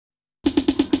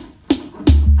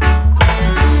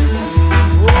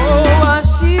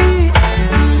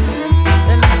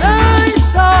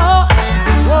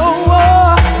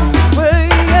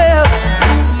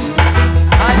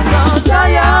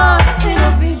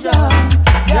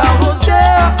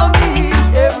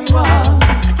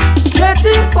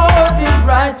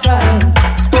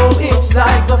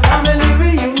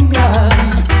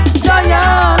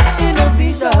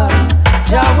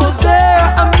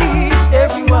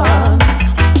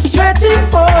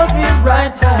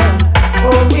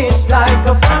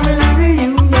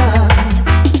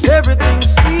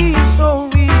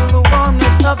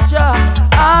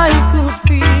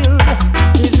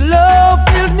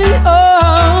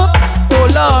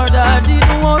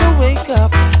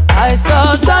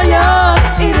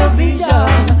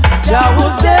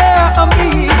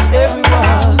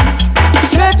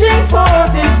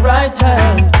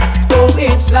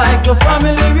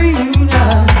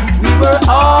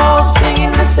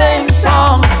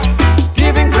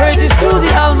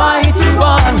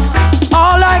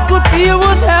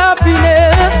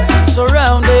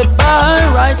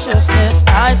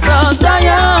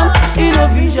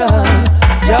vision.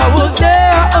 Jah was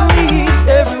there amidst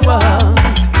everyone,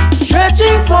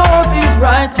 stretching forth his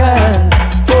right hand.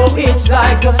 Oh, it's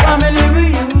like a family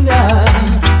reunion.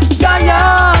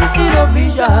 Zion in a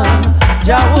vision.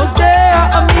 Jah was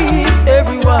there amidst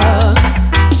everyone,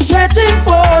 stretching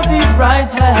forth his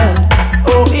right hand.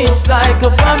 Oh, it's like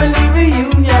a family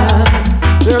reunion.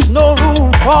 There's no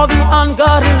room for the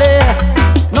ungodly,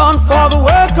 none for the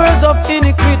workers of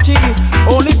iniquity,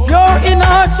 only pure in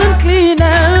hearts and clean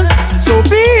hands. So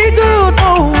be good,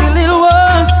 oh little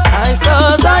ones. I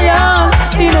saw Zion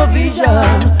in a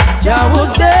vision. Jah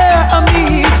was there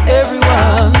amidst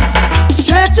everyone,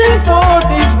 stretching forth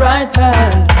his right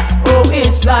hand. Oh,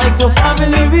 it's like a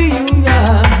family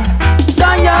reunion.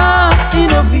 Zion in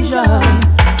a vision.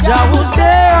 Jah was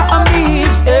there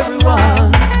amidst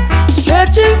everyone,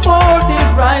 stretching forth his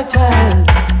right hand.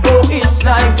 Oh, it's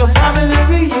like a family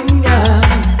reunion.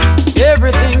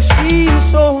 Everything seems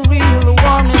so real. The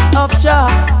warmness of Jah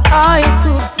I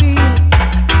could feel.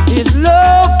 His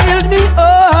love filled me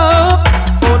up.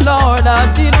 Oh Lord,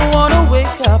 I didn't want to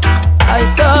wake up. I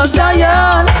saw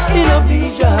Zion in a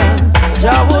vision.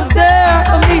 Jah was there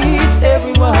amidst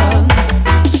everyone,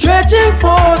 stretching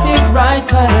forth his right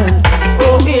hand.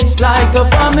 Oh, it's like a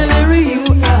family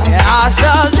reunion. Yeah, I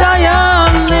saw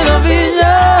Zion in a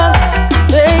vision.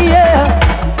 Hey, yeah,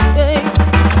 hey.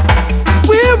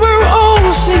 We were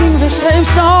all singing the same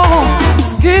song,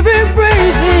 giving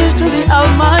praises to the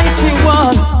Almighty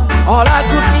One. All I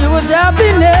could feel was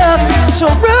happiness,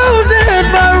 surrounded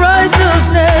by